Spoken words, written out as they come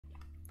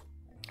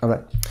All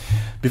right.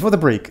 Before the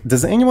break,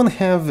 does anyone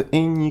have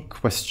any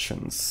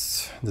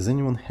questions? Does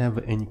anyone have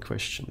any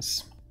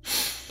questions?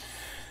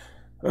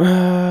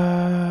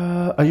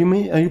 Are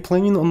you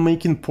planning on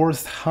making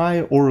Porth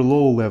high or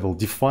low level?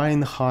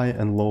 Define high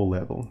and low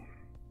level.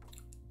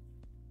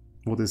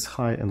 What is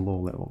high and low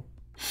level?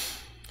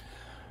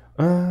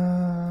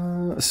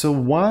 So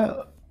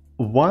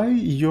why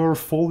your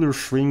folder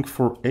shrink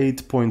for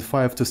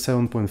 8.5 to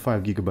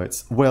 7.5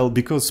 gigabytes? Well,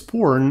 because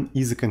porn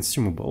is a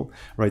consumable,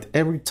 right?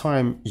 Every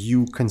time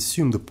you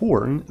consume the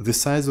porn, the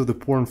size of the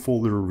porn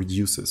folder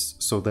reduces.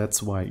 So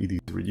that's why it is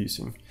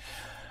reducing.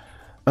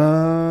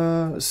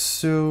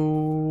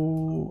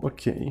 So,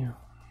 okay.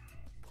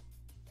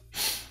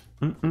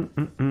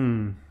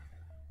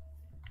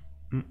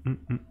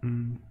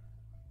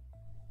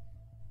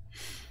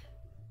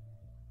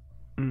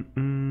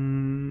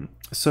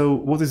 So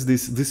what is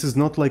this? This is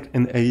not like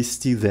an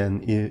AST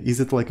then. Is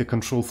it like a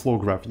control flow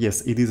graph?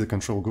 Yes, it is a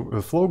control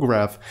flow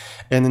graph.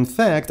 And in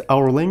fact,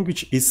 our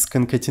language is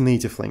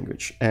concatenative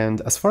language.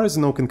 And as far as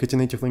I know,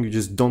 concatenative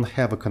languages don't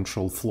have a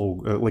control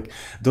flow,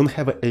 don't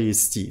have an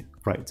AST,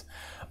 right?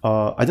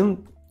 I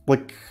don't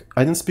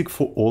speak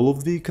for all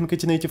of the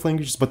concatenative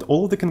languages, but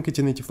all of the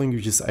concatenative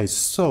languages I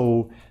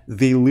saw,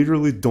 they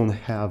literally don't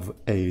have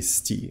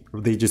AST.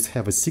 They just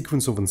have a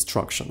sequence of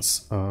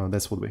instructions.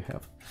 That's what we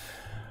have.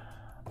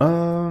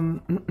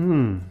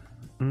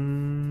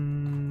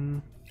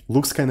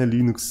 Looks kind of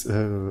Linux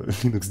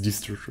Linux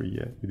distro tree.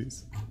 Yeah, it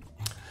is.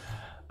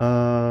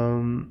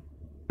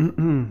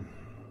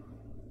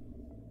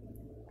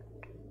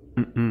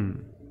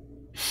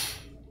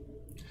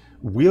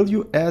 Will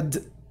you add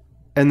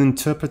an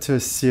interpreter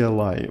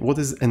CLI? What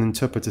is an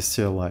interpreter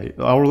CLI?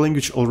 Our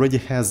language already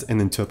has an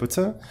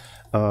interpreter,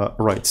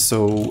 right?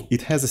 So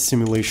it has a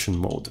simulation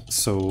mode.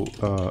 So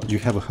you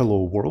have a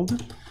hello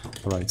world,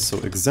 right? So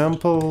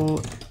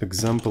example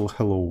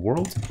hello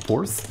world,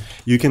 Porth.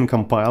 You can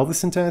compile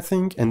this entire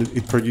thing and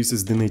it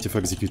produces the native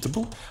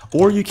executable,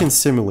 or you can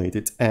simulate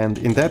it. And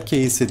in that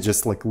case, it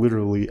just like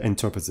literally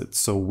interprets it.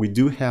 So we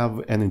do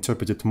have an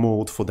interpreted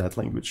mode for that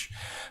language.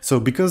 So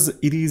because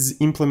it is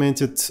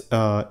implemented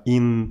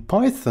in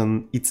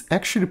Python, it's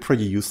actually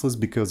pretty useless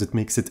because it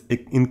makes it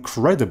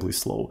incredibly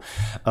slow.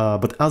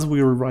 But as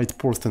we rewrite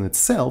Porth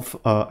itself,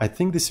 I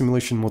think the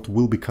simulation mode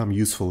will become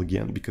useful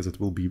again because it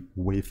will be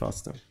way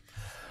faster.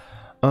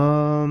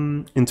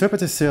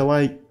 Interpreter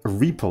CLI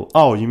REPL.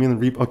 Oh, you mean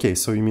REPL? Okay,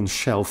 so you mean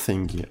shell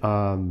thingy.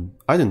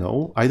 I don't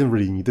know. I don't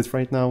really need it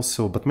right now.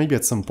 So, but maybe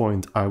at some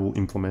point I will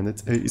implement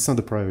it. It's not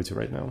a priority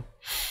right now.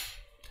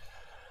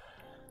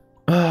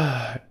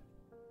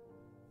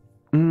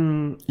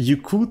 You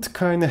could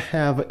kind of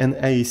have an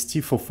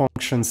AST for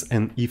functions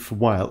and if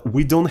while.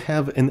 We don't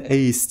have an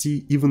AST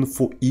even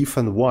for if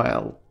and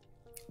while.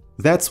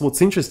 That's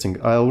what's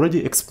interesting. I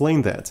already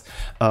explained that.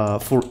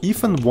 For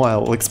if and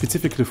while, like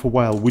specifically for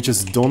while, we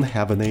just don't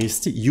have an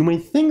AST. You may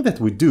think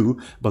that we do,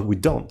 but we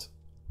don't.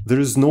 There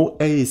is no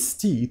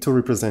AST to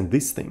represent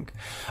this thing.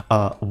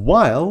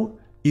 While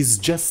is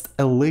just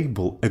a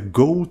label, a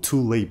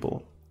go-to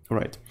label,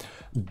 right?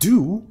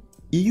 Do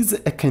is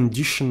a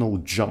conditional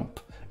jump.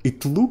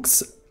 It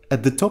looks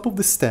at the top of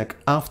the stack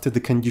after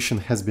the condition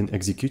has been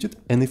executed,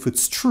 and if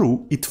it's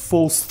true, it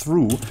falls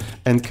through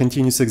and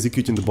continues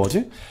executing the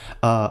body.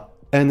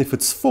 And if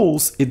it's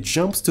false, it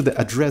jumps to the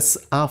address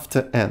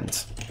after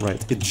end,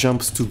 right? It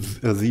jumps to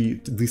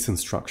this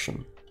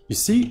instruction. You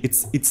see,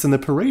 it's an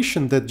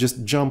operation that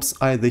just jumps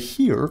either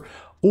here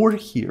or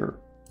here.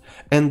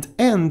 And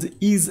end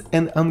is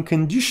an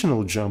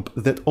unconditional jump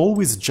that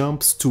always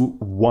jumps to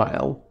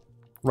while.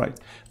 Right,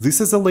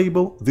 this is a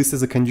label, this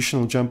is a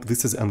conditional jump,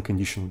 this is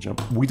unconditional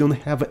jump. We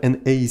don't have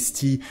an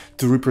AST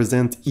to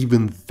represent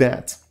even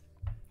that.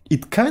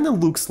 It kind of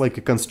looks like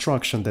a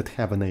construction that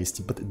have an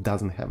AST, but it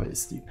doesn't have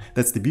AST.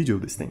 That's the beauty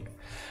of this thing.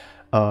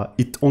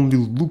 It only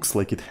looks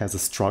like it has a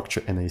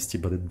structure and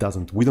AST, but it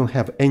doesn't. We don't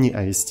have any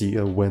AST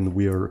when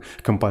we are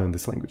compiling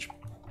this language.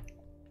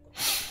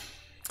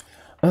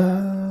 Why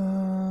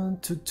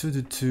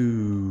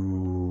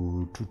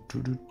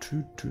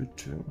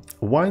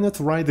not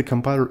write the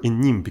compiler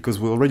in NIM? Because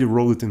we already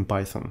wrote it in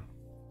Python.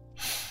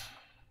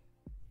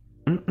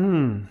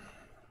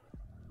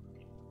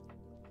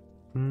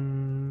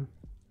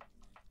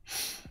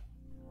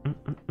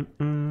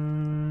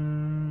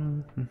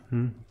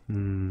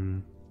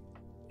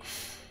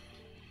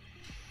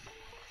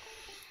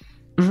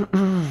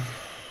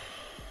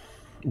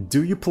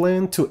 Do you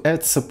plan to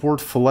add support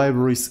for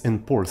libraries in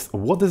Porth?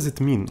 What does it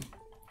mean?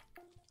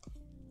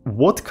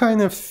 What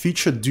kind of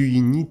feature do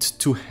you need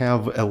to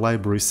have a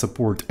library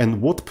support, and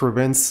what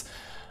prevents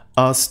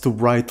us to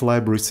write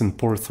libraries in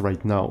Porth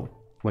right now?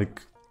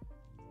 Like,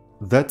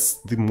 that's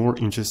the more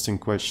interesting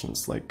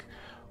questions. Like,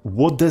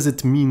 what does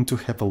it mean to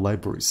have a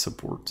library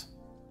support?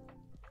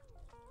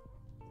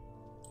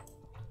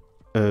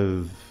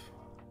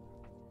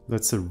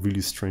 That's a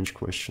really strange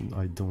question.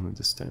 I don't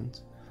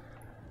understand.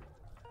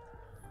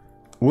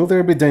 Will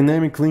there be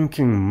dynamic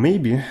linking?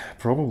 Maybe,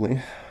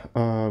 probably.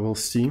 We'll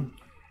see.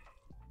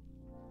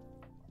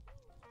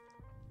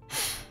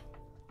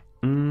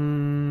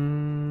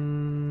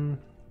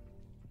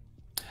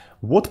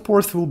 what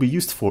Porth will be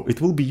used for? It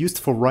will be used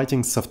for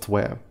writing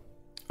software,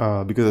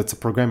 because it's a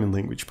programming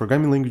language.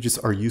 Programming languages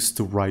are used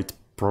to write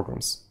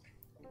programs.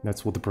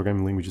 That's what the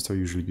programming languages are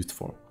usually used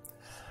for.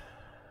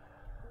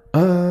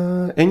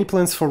 Any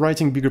plans for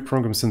writing bigger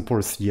programs in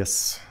Porth?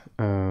 Yes.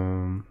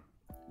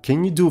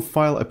 Can you do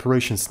file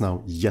operations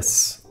now?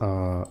 Yes.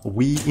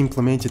 We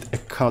implemented a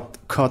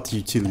cat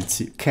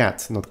utility,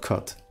 cat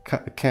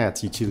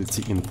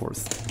utility in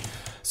Porth.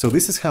 So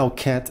this is how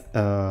cat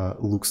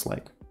looks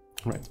like,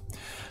 right?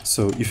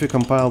 So if you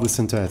compile this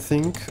entire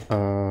thing,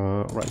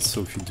 right,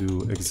 so if you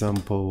do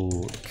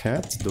example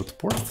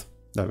cat.porth,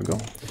 there we go.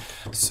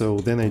 So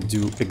then I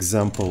do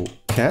example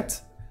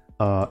cat,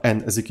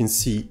 and as you can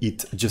see,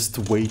 it just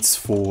waits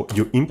for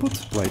your input,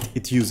 right?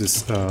 It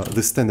uses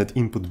the standard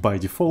input by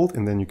default,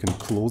 and then you can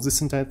close this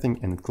entire thing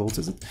and it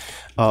closes it.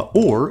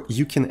 Or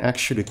you can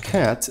actually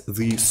cat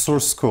the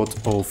source code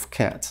of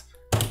cat.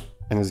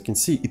 And as you can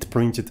see, it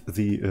printed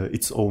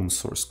its own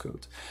source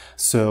code.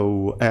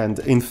 So, and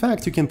in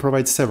fact, you can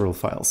provide several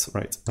files,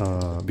 right?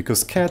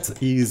 Because cat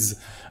is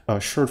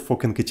short for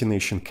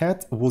concatenation.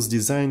 Cat was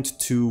designed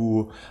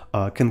to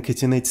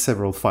concatenate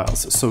several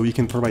files. So you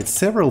can provide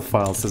several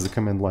files as a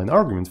command line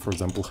argument, for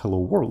example, hello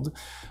world.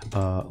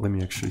 Let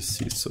me actually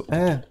see. So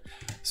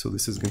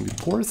this is going to be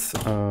Porth,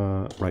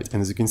 right?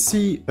 And as you can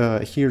see,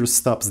 here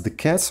stops the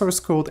cat source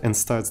code and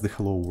starts the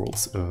hello world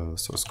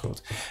source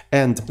code.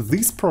 And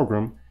this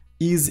program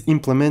is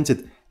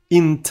implemented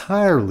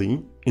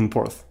entirely in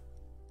Porth.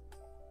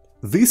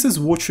 This is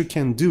what you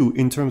can do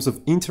in terms of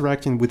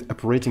interacting with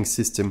operating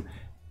system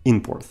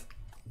in Porth.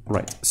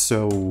 Right,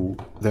 so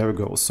there we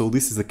go. So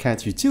this is a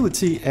cat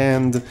utility,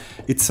 and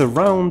it's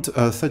around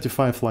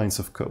 35 lines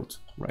of code,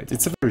 right?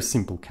 It's a very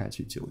simple cat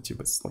utility,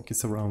 but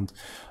it's around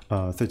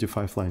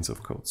 35 lines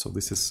of code. So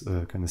this is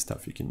kind of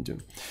stuff you can do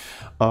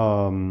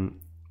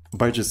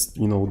by just,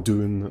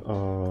 doing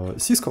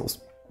syscalls,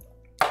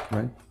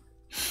 right?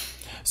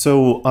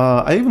 So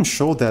I even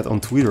showed that on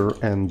Twitter,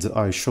 and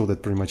I show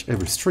that pretty much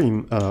every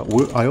stream.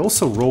 I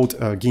also wrote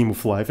a game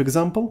of life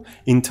example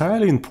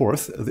entirely in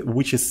Porth,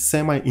 which is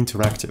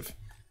semi-interactive.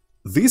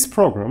 This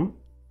program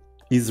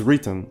is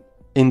written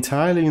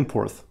entirely in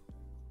Porth.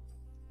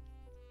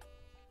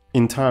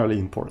 Entirely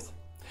in Porth.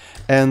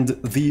 And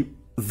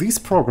this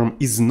program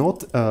is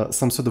not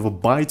some sort of a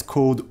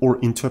bytecode or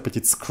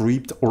interpreted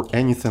script or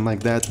anything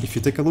like that. If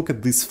you take a look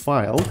at this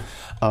file,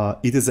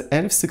 it is an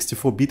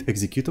ELF64-bit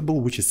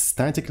executable which is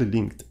statically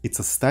linked. It's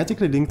a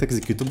statically linked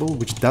executable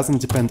which doesn't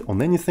depend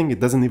on anything. It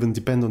doesn't even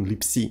depend on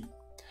libc.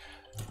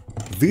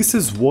 This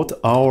is what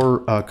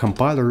our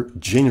compiler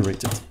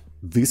generated.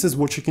 This is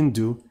what you can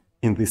do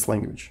in this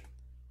language.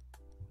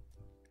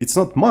 It's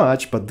not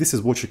much, but this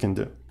is what you can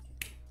do.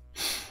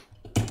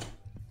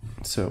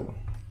 So...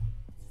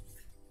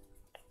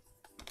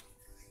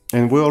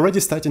 and we're already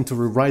starting to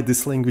rewrite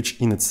this language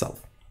in itself.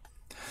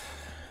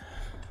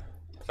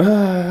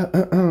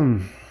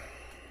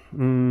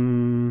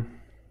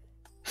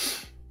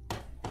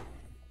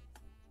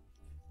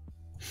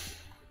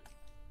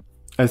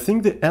 I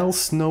think the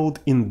else node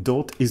in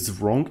dot is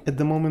wrong at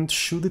the moment.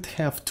 Should it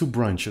have two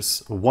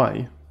branches?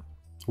 Why?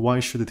 Why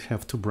should it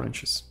have two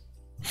branches?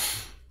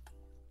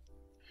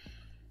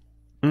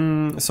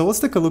 So let's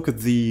take a look at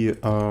the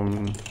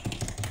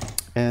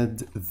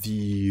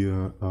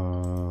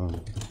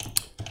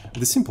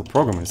the simple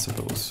program, I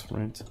suppose,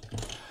 right?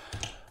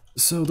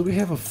 So do we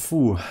have a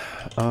foo?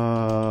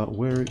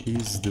 Where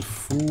is the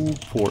foo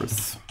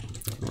Porth?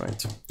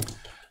 Right.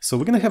 So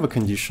we're gonna have a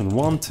condition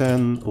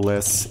 110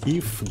 less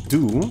if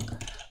do.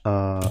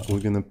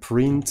 We're gonna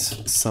print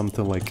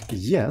something like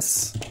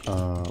yes,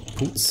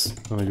 puts.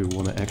 Maybe we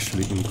wanna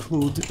actually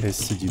include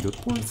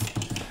std.porth.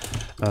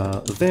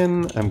 Then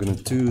I'm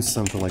gonna do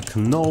something like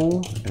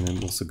no, and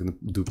I'm also gonna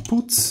do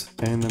puts,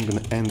 and I'm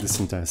gonna end this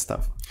entire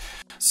stuff.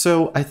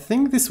 So I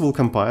think this will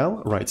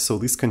compile, right? So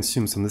this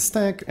consumes on the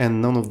stack,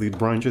 and none of the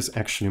branches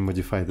actually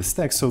modify the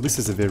stack. So this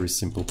is a very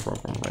simple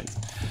program, right?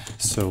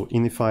 So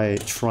if I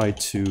try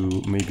to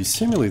maybe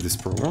simulate this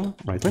program,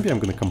 right? Maybe I'm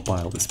gonna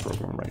compile this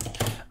program, right?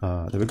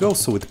 There we go.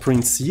 So it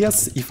prints yes.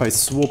 If I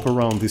swap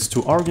around these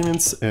two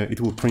arguments,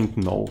 it will print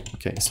no.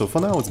 Okay, so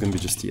for now it's gonna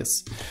be just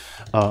yes.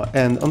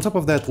 And on top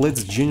of that,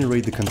 let's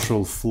generate the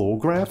control flow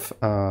graph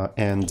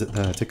and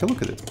take a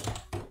look at it.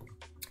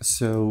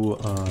 So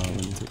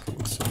let me take a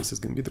look. So this is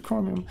going to be the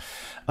Chromium.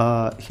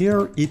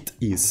 Here it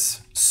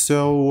is.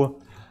 So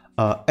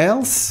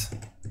else,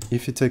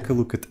 if you take a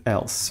look at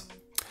else.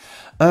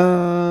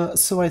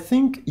 So I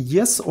think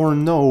yes or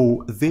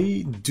no,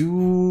 they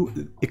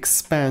do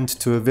expand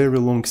to a very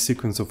long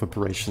sequence of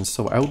operations.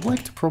 So I would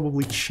like to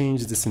probably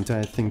change this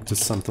entire thing to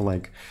something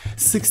like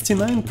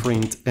 69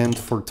 print and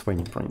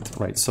 420 print,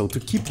 right? So to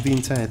keep the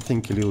entire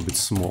thing a little bit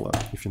smaller,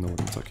 if you know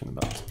what I'm talking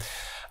about.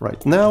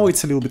 Right, now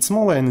it's a little bit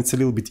smaller and it's a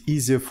little bit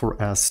easier for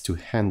us to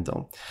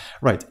handle.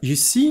 Right, you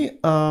see,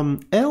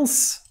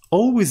 else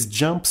always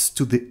jumps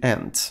to the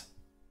end.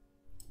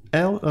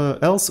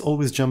 Else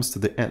always jumps to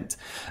the end.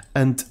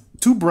 And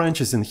two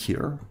branches in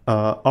here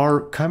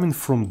are coming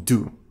from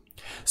do.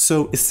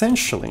 So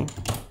essentially,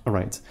 all right,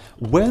 right?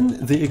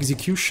 When the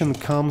execution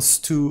comes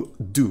to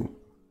do,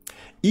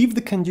 if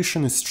the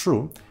condition is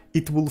true,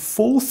 it will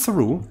fall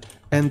through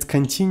and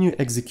continue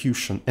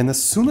execution. And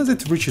as soon as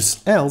it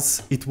reaches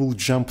else, it will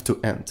jump to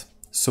end.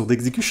 So the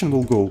execution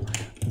will go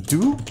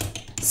do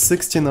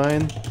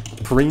 69,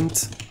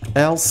 print,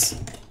 else,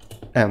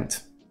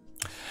 end.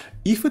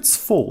 If it's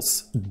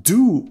false,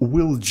 do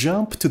will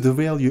jump to the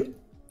value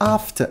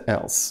after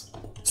else.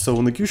 So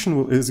an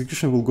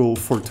execution will go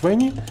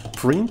 420,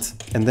 print,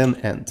 and then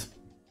end.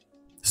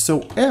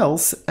 So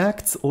else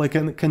acts like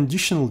a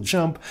conditional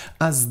jump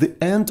as the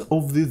end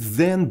of the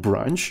then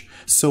branch,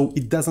 so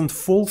it doesn't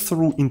fall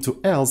through into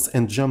else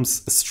and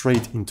jumps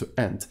straight into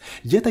end.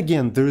 Yet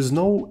again, there is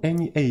no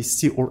any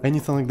AST or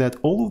anything like that.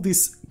 All of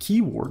these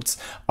keywords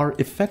are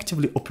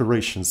effectively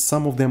operations.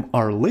 Some of them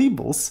are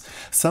labels,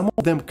 some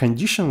of them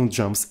conditional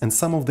jumps, and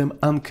some of them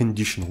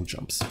unconditional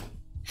jumps.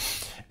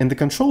 And the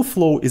control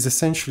flow is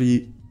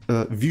essentially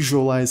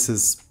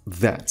visualizes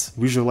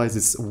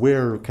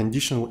where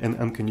conditional and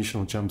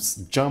unconditional jumps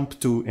jump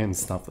to and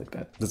stuff like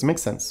that. Does it make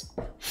sense?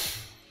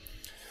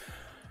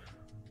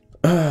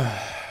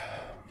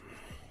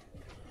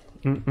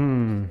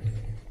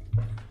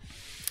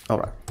 All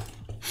right.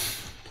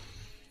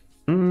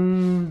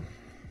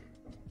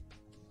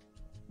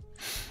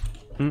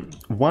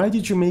 Why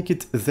did you make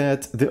it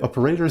that the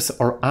operators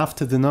are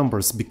after the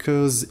numbers?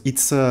 Because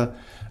it's a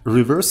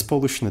reverse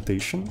Polish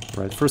notation,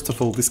 right? First of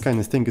all, this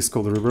kind of thing is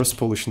called reverse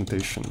Polish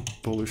notation.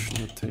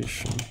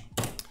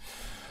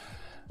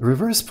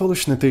 Reverse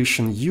Polish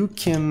notation, you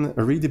can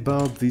read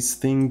about this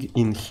thing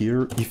in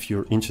here if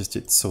you're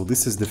interested. So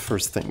this is the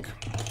first thing.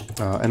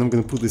 And I'm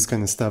going to put this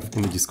kind of stuff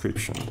in the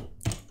description,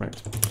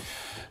 right?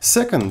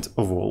 Second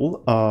of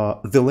all,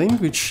 the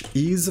language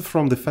is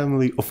from the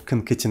family of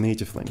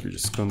concatenative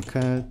languages,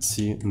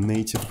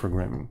 concatenative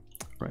programming,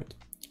 right?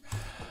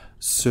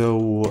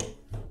 So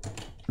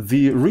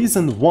the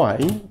reason why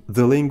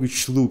the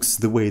language looks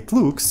the way it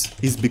looks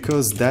is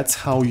because that's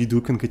how you do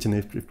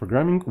concatenative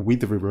programming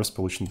with the reverse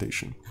Polish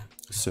notation.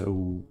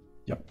 So,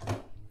 yeah.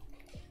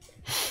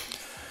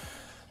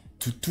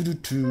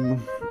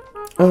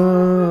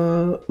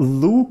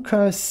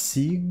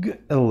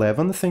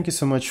 Lucasig11, thank you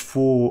so much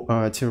for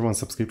tier 1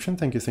 subscription.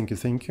 Thank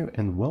you,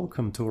 and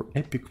welcome to our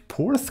epic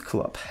Porth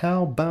club.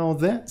 How about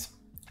that?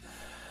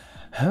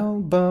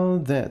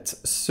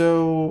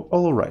 So,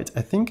 all right,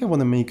 I think I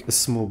want to make a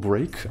small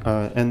break,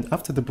 and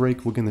after the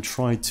break we're going to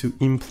try to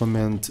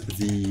implement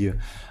the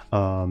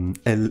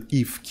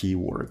elif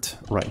keyword,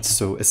 right?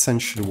 So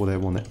essentially what I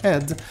want to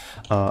add,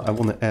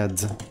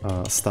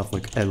 stuff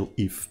like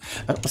elif.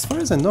 As far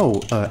as I know,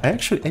 I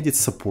actually added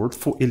support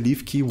for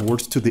elif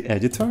keywords to the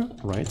editor,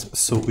 right?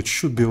 So it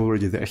should be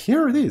already there.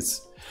 Here it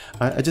is.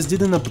 I just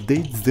didn't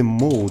update the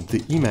mode,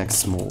 the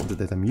Emacs mode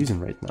that I'm using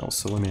right now.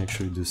 So let me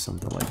actually do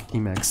something like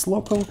Emacs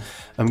local.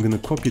 I'm gonna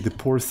copy the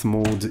Porth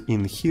mode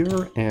in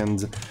here,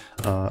 and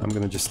I'm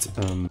gonna just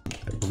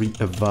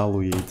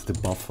re-evaluate the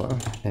buffer.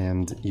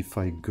 And if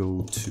I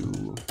go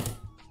to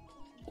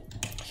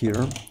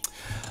here,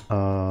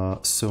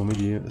 so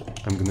maybe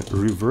I'm gonna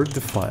revert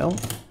the file.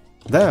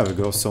 There we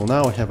go. So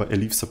now I have a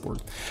elif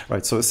support,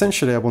 right? So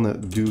essentially I want to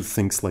do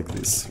things like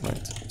this,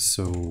 right?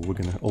 So we're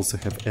gonna also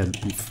have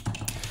elif,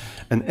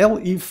 and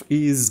elif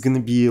is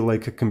gonna be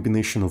like a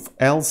combination of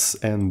else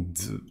and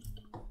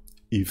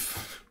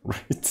if,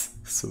 right?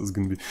 So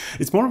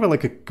it's more of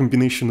like a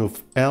combination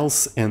of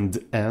else and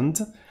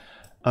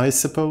I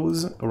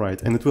suppose,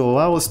 right? And it will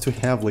allow us to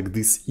have like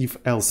these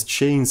if-else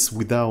chains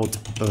without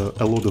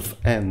a lot of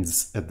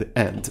ends at the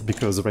end,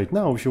 because right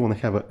now if you want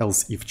to have an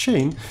else-if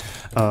chain,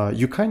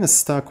 you're kind of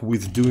stuck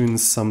with doing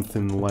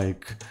something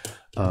like,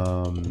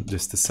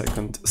 just a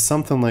second,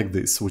 something like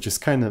this, which is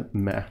kind of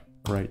meh,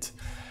 right?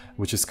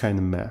 Which is kind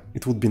of meh.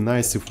 It would be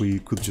nice if we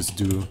could just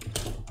do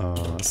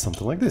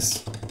something like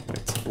this,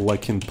 right?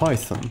 Like in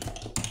Python.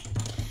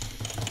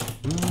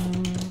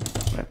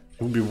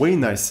 It would be way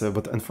nicer,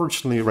 but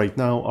unfortunately right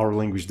now our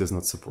language does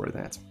not support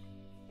that.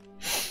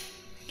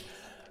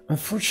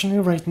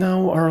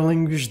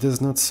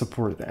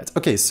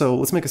 Okay, so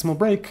let's make a small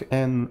break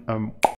and